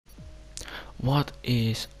What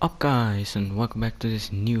is up, guys, and welcome back to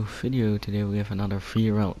this new video. Today we have another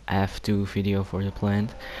VRL F2 video for you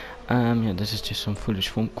planned. Yeah, this is just some footage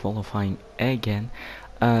from qualifying again.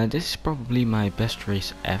 This is probably my best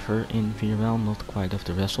race ever in VRL, not quite of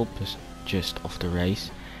the result, but just of the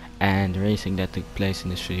race. And the racing that took place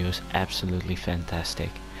in this video is absolutely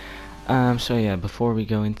fantastic. So yeah, before we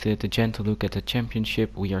go into the gentle look at the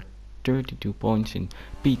championship, we are 32 points in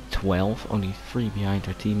P12, only 3 behind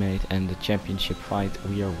our teammate, and the championship fight,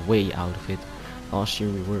 we are way out of it. Last year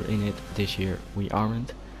we were in it, this year we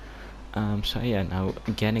aren't. So yeah, now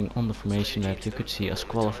getting on the formation lap, you could see us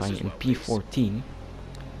qualifying in P14.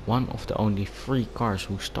 One of the only 3 cars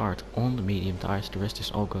who start on the medium tires, the rest is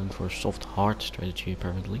all going for a soft hard strategy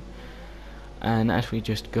apparently. And as we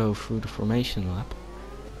just go through the formation lap,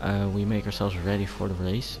 we make ourselves ready for the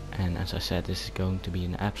race, and as I said, this is going to be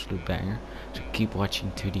an absolute banger, so keep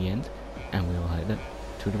watching to the end and we'll head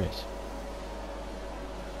to the race.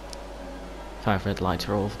 5 red lights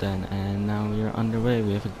are off then, and now we are underway.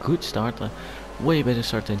 We have a good start, way better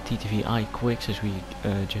start than TTVI Quicks, as we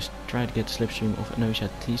just try to get the slipstream of Anosha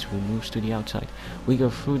Ts, who moves to the outside. We go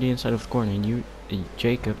through the inside of the corner, and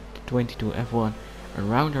Jacob 22 F1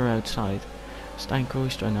 around our outside. Stijn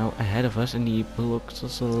Koistra now ahead of us, and he blocks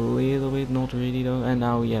us a little bit, not really though, and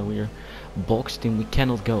now yeah, we are boxed in, we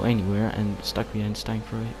cannot go anywhere and stuck behind Stijn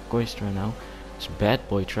Koistra now. This bad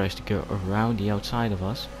boy tries to go around the outside of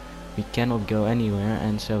us. We cannot go anywhere,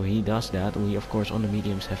 and so he does that. We of course on the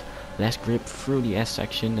mediums have less grip through the S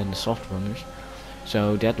section than the soft runners.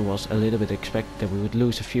 So that was a little bit expected that we would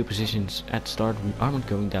lose a few positions at the start. We aren't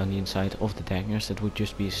going down the inside of the daggers, that would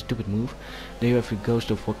just be a stupid move. There you have the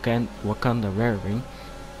ghost of Wakanda Raring.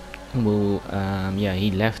 Well, yeah,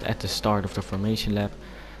 he left at the start of the formation lap,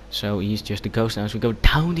 so he's just a ghost now. As we go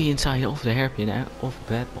down the inside of the hairpin of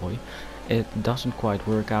Bad Boy, it doesn't quite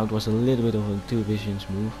work out. It was a little bit of a two visions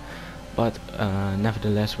move, but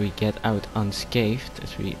nevertheless we get out unscathed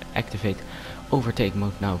as we activate overtake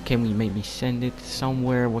mode now. Can we maybe send it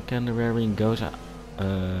somewhere? Wakanda Raring goes?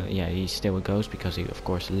 Yeah, he's still a ghost because he of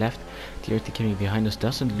course left. TRT Kimmy behind us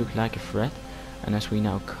doesn't look like a threat, and as we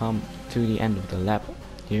now come to the end of the lap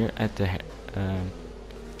here at the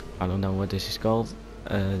I don't know what this is called,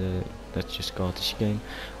 let's just call it the chicane,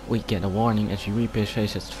 we get a warning as we repace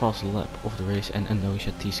face at the fast lap of the race, and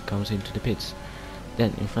Anosha Tis comes into the pits.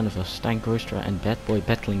 Then in front of us, Stijn Koistra and Bad Boy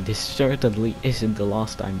battling. This certainly isn't the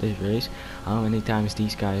last time this race. How many times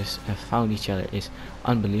these guys have found each other is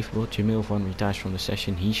unbelievable. Jamil Van retires from the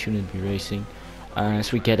session, he shouldn't be racing.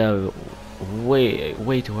 As we get a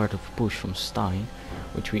way too hard of a push from Stijn,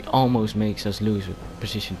 which we almost makes us lose a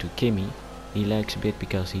position to Kimmy. He lags a bit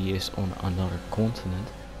because he is on another continent,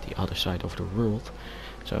 the other side of the world.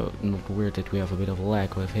 So not weird that we have a bit of a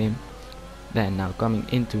lag with him. Then now coming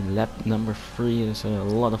into lap number 3, there's a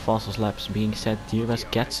lot of fastest laps being set. DRS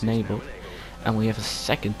gets enabled, and we have a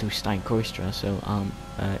second to Stijn Koistra, so I'm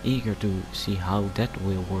eager to see how that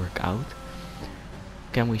will work out.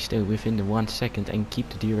 Can we stay within the 1 second and keep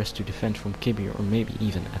the DRS to defend from Kibby, or maybe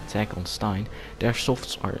even attack on Stijn? Their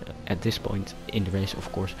softs are at this point in the race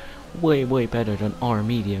of course way better than our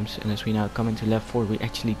mediums, and as we now come into lap 4 we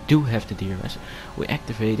actually do have the DRS. We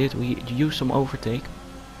activate it, we use some overtake,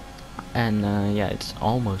 and yeah, it's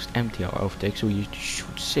almost empty our overtake, so you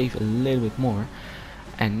should save a little bit more.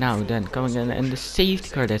 And now then coming in, and the safety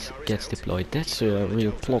car that gets deployed, that's a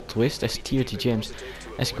real plot twist, as TRT Gems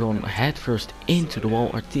has gone headfirst into the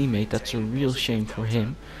wall, our teammate. That's a real shame for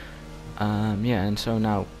him. Yeah, and so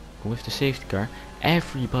now with the safety car,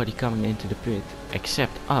 everybody coming into the pit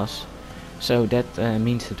except us, so that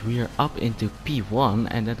means that we are up into P1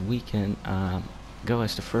 and that we can go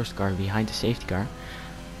as the first car behind the safety car.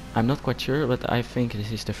 I'm not quite sure, but I think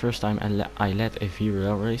this is the first time I led a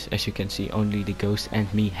VRL race. As you can see, only the ghost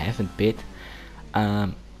and me haven't pit.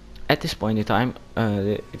 At this point in time,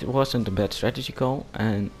 it wasn't a bad strategy call,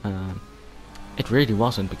 and it really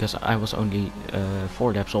wasn't, because I was only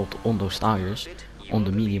 4 laps old on those tires, on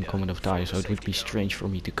the medium command of tires, so it would be strange for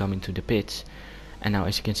me to come into the pits. And now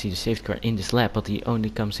as you can see, the safety car in this lap, but he only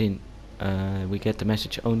comes in, we get the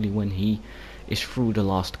message only when he is through the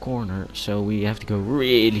last corner, so we have to go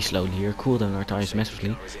really slowly here, cool down our tires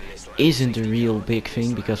massively. Isn't a real big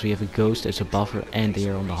thing because we have a ghost as a buffer and they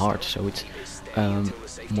are on the hard, so it's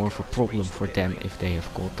more of a problem for them if they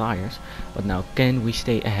have cold tires. But now can we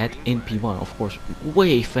stay ahead in P1? Of course,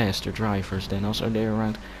 way faster drivers than us, so they're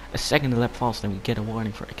around a second a lap faster, and we get a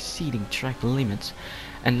warning for exceeding track limits.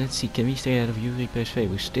 And let's see, can we stay ahead of Yuri PSV,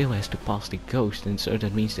 who still has to pass the ghost, and so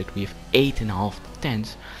that means that we have 8.5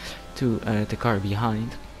 tenths to the car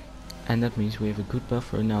behind. and that means we have a good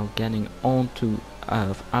buffer now getting onto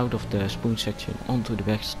out of the spoon section onto the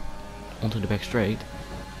back straight.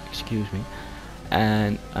 Excuse me.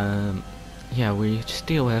 And yeah, we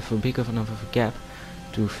still have a big enough of a gap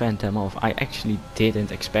to fend them off. I actually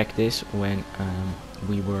didn't expect this when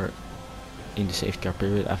we were in the safety car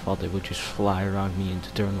period. I thought they would just fly around me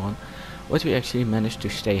into turn 1, but we actually managed to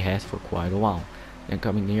stay ahead for quite a while. Then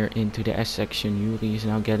coming here into the S section, Yuri is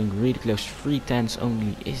now getting really close. 3/10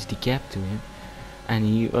 only is the gap to him, and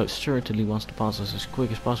he certainly wants to pass us as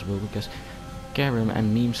quick as possible, because Karim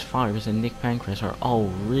and Memes Virus and Nick Pancras are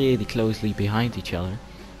all really closely behind each other,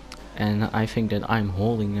 and I think that I'm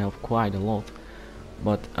holding up quite a lot.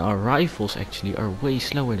 But our rivals actually are way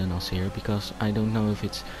slower than us here, because I don't know if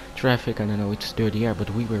it's traffic, I don't know if it's dirty air, but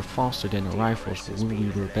we were faster than our rivals who we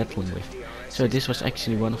were battling with. So this was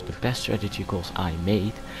actually one of the best strategy calls I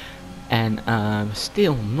made, and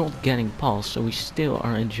still not getting past, so we still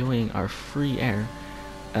are enjoying our free air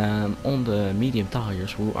on the medium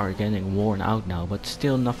tires, who are getting worn out now, but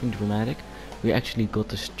still nothing dramatic. We actually got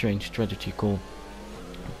the strange strategy call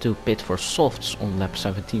to pit for softs on lap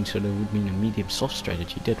 17, so that would mean a medium soft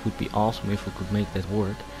strategy. That would be awesome if we could make that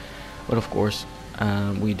work, but of course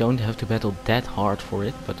we don't have to battle that hard for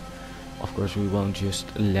it. But of course we won't just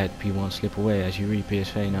let P1 slip away, as Yuri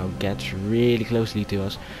PSV now gets really closely to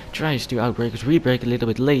us, tries to outbrake us. We brake a little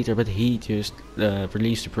bit later, but he just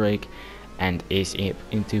released the brake and is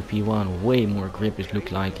into P1. Way more grip, it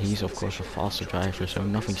looked like. He's of course a faster driver, so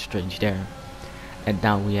nothing strange there. And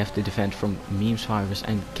now we have to defend from Memes Virus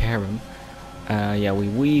and Karim. Yeah, we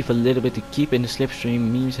weave a little bit to keep in the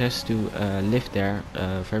slipstream. Memes has to lift there,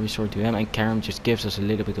 very sorry to him, and Karim just gives us a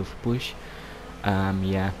little bit of a push.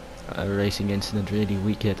 Yeah, a racing incident really.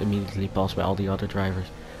 We get immediately passed by all the other drivers.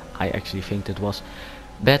 I actually think that was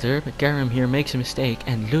better, but Karim here makes a mistake,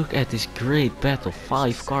 and look at this great battle.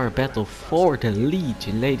 5-car battle for the lead,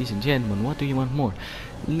 ladies and gentlemen. What do you want more?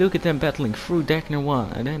 Look at them battling through Dagner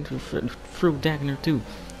 1 and then through Dagner 2.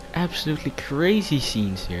 Absolutely crazy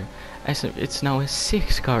scenes here, as it's now a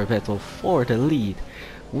 6-car battle for the lead.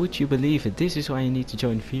 Would you believe it? This is why you need to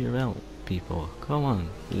join VRL, people. Come on,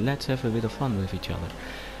 let's have a bit of fun with each other.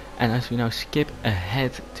 And as we now skip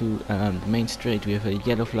ahead to the main straight, we have a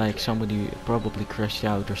yellow flag. Somebody probably crashed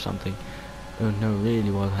out or something. Don't know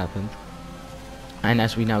really what happened. And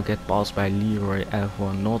as we now get passed by Leroy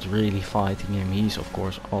F1, not really fighting him, he's of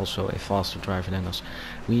course also a faster driver than us.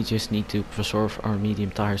 We just need to preserve our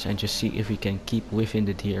medium tires and just see if we can keep within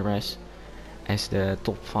the DRS, as the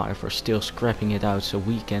top 5 are still scrapping it out, so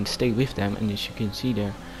we can stay with them. And as you can see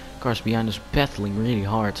there, cars behind us battling really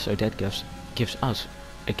hard, so that gives us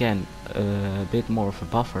again a bit more of a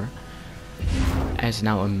buffer. As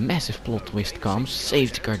now a massive plot twist comes,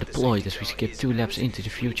 safety car deployed as we skip 2 laps into the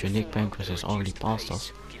future. Nick Pancras has already passed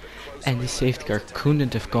us, and this safety car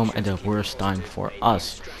couldn't have come at a worse time for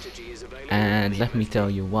us. And let me tell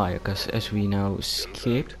you why, because as we now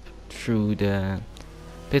skip through the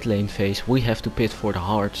pit lane phase, we have to pit for the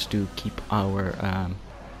hards to keep our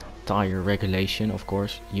tire regulation. Of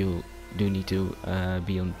course you do need to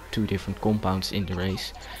be on 2 different compounds in the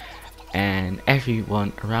race, and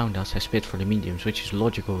everyone around us has pit for the mediums, which is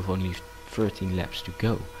logical with only 13 laps to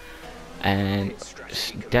go. And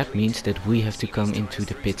that means that we have to come into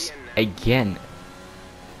the pits again,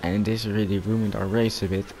 and this really ruined our race a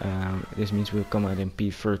bit. This means we'll come out in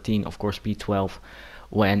P13, of course P12,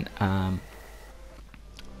 when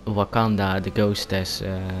Wakanda the Ghost has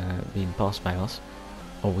been passed by us,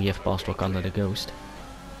 or we have passed Wakanda the Ghost.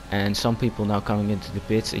 And some people now coming into the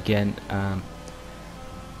pits again.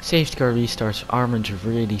 Safety car restarts, aren't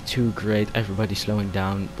really too great, everybody slowing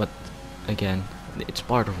down, but again, it's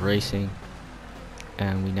part of racing.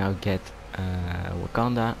 And we now get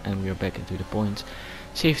Wakanda, and we are back into the points.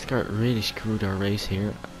 Safety car really screwed our race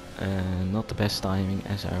here, not the best timing,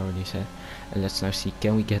 as I already said. And let's now see,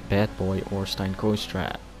 can we get Bad Boy or Stein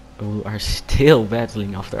Koistra, who are still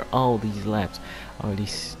battling after all these laps. Already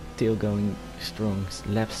still going strong.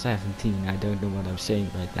 Lap 17, I don't know what I'm saying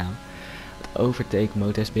right now. Overtake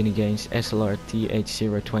mode has been against. SLR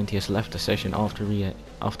TH020 has left the session after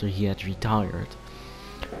he had retired.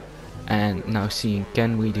 And now seeing,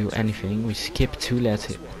 can we do anything? We skip 2 laps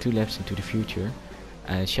into the future.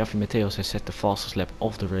 Xavi Mateos has set the fastest lap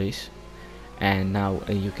of the race. And now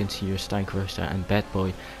you can see your Steinkruster and Bad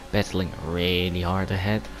Boy battling really hard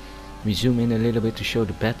ahead. We zoom in a little bit to show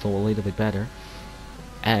the battle a little bit better.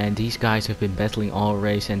 And these guys have been battling all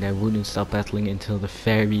race, and they wouldn't stop battling until the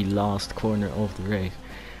very last corner of the race.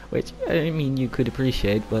 Which, I mean, you could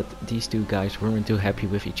appreciate, but these 2 guys weren't too happy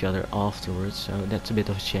with each other afterwards, so that's a bit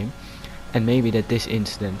of a shame. And maybe that this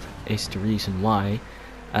incident is the reason why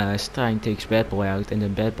Stein takes Bad Boy out, and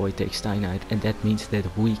then Bad Boy takes Stein out, and that means that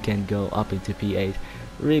we can go up into P8.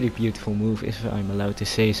 Really beautiful move, if I'm allowed to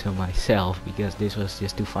say so myself, because this was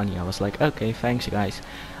just too funny. I was like, okay, thanks guys,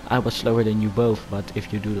 I was slower than you both, but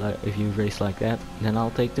if you race like that, then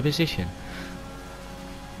I'll take the position.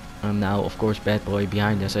 Now of course Bad Boy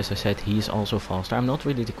behind us, as I said, he's also faster. I'm not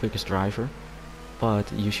really the quickest driver,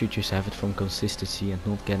 but you should just have it from consistency and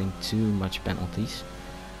not getting too much penalties.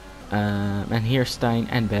 And here Stein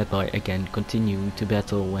and Bad Boy again continuing to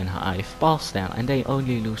battle when I've passed them, and they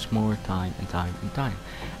only lose more time and time and time.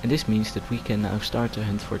 And this means that we can now start to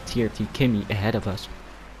hunt for tier 3 Kimi ahead of us,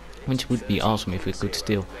 which would be awesome if we could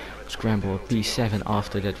still scramble a P7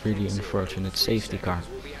 after that really unfortunate safety car.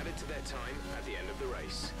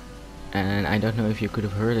 And I don't know if you could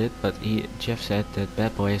have heard it, but Jeff said that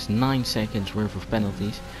Bad Boy has 9 seconds worth of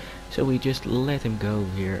penalties, so we just let him go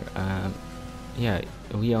here. Yeah,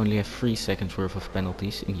 we only have 3 seconds worth of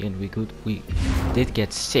penalties. In the end we did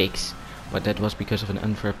get 6, but that was because of an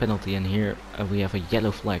unfair penalty, and here we have a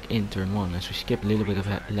yellow flag in turn 1 as we skip a little bit of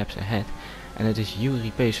laps ahead, and it is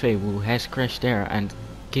Yuri PSV who has crashed there, and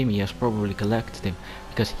Kimi has probably collected him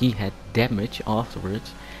because he had damage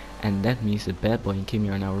afterwards, and that means that Bad Boy and Kimi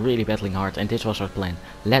are now really battling hard, and this was our plan.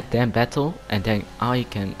 Let them battle and then I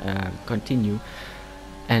can continue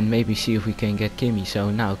and maybe see if we can get Kimi.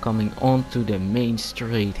 So now coming on to the main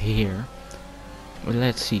straight here.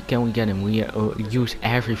 Let's see, can we get him? We use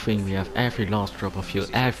everything we have, every last drop of fuel,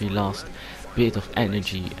 every last bit of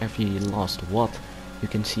energy, every last watt. You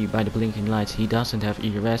can see by the blinking lights he doesn't have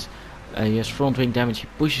ERS. He has front wing damage, he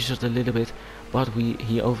pushes us a little bit, but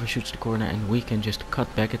he overshoots the corner and we can just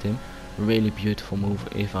cut back at him. Really beautiful move,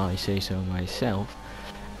 if I say so myself.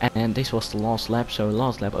 And this was the last lap, so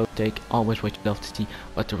last lap overtake, always what you love to see,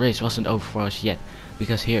 but the race wasn't over for us yet,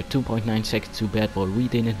 because here 2.9 seconds to Bad Boy. We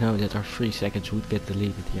didn't know that our 3 seconds would get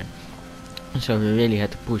deleted here, so we really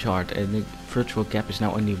had to push hard, and the virtual gap is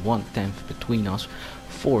now only 1/10 between us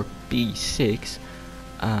for P6,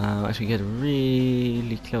 as we get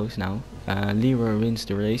really close now. Leroy wins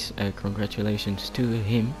the race, congratulations to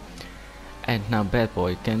him. And now Bad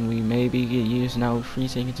Boy, can we maybe use now 3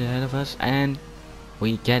 seconds ahead of us, and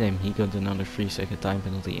we get him. He got another 3-second time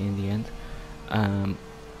penalty in the end.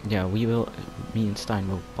 Yeah, me and Stein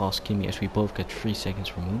will pass Kimi as we both get 3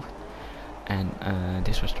 seconds removed. And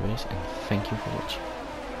this was the race, and thank you for watching.